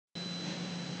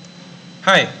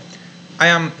Hi, I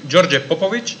am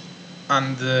Djordje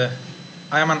and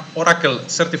I am an Oracle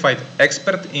certified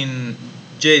expert in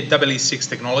JEE6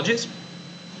 technologies.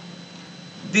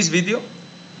 This video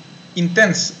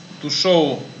intends to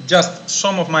show just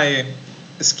some of my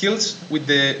skills with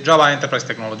the Java Enterprise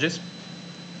technologies.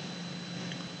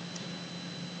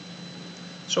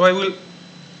 So I will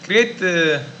create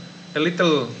a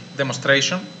little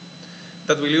demonstration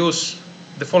that will use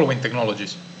the following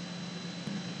technologies.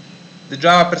 The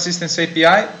Java Persistence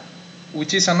API,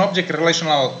 which is an object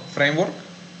relational framework.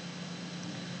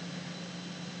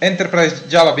 Enterprise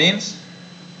Java Beans,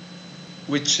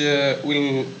 which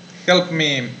will help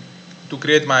me to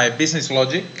create my business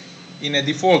logic in a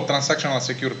default transactional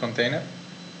secure container.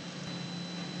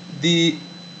 The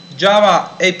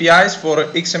Java APIs for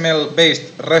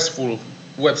XML-based RESTful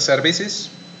web services,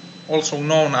 also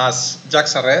known as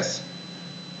JAX-RS,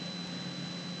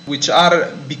 which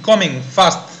are becoming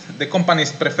fast the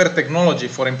company's preferred technology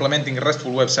for implementing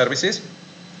RESTful web services.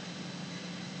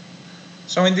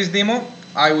 So in this demo,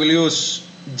 I will use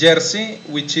Djordje,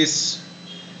 which is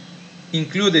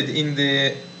included in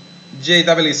the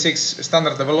JEE6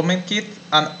 standard development kit,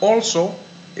 and also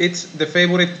it's the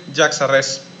favorite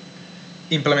JAX-RS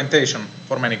implementation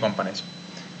for many companies.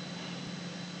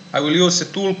 I will use a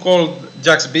tool called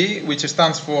JAX-B, which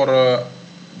stands for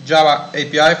Java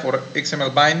API for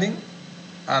XML binding,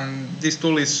 and this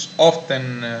tool is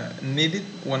often needed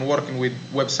when working with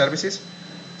web services,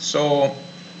 so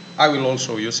I will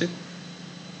also use it.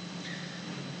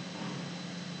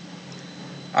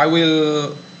 I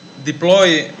will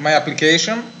deploy my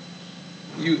application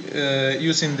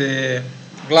using the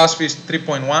Glassfish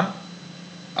 3.1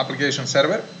 application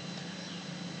server.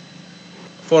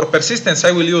 For persistence,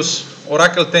 I will use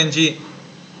Oracle 10G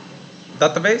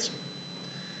database.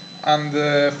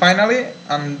 And finally,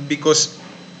 and because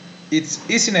it's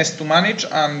easiness to manage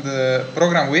and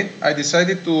program with, I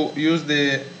decided to use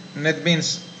the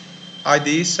NetBeans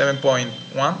IDE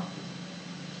 7.1.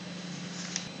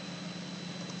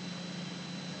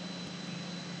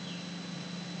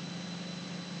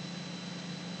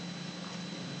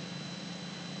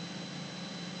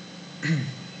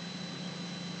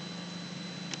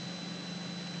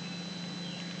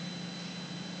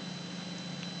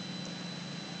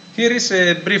 Here is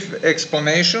a brief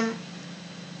explanation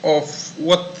of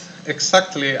what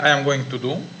exactly I am going to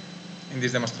do in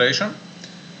this demonstration.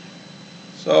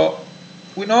 So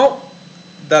we know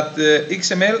that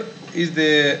XML is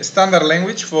the standard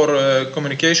language for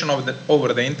communication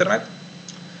over the internet.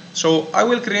 So I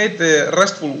will create a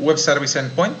RESTful web service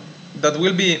endpoint that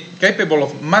will be capable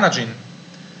of managing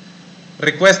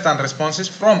requests and responses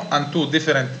from and to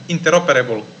different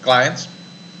interoperable clients.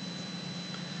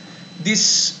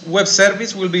 This web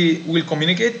service will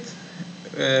communicate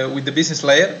with the business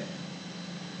layer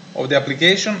of the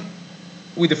application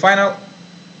with the final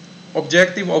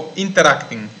objective of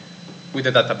interacting with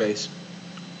the database.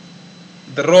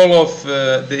 The role of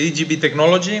the EJB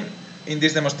technology in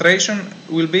this demonstration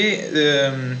will be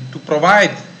to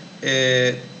provide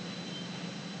a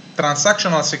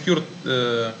transactional secure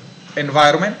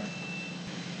environment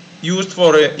used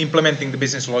for implementing the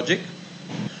business logic.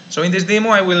 So in this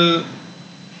demo, I will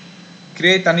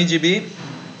create an EJB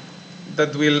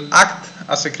that will act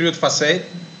as a secured facade,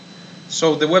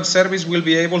 so the web service will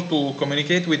be able to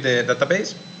communicate with the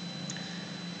database.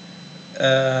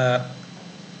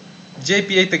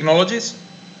 JPA technologies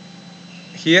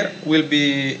here will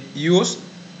be used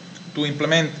to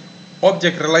implement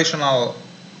object relational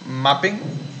mapping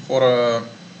for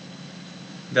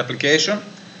the application,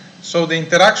 so the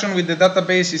interaction with the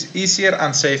database is easier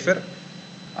and safer.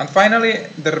 And finally,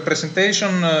 the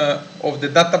representation of the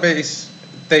database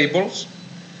tables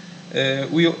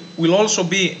will also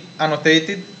be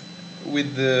annotated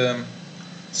with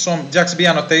some JAX-B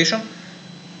annotation,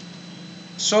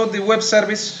 so the web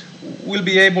service will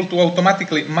be able to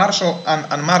automatically marshal and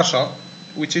unmarshal,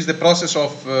 which is the process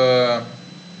of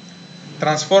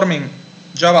transforming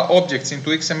Java objects into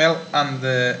XML and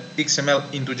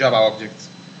XML into Java objects.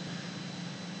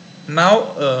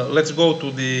 Now let's go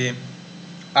to the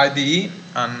IDE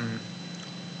and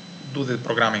do the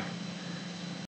programming.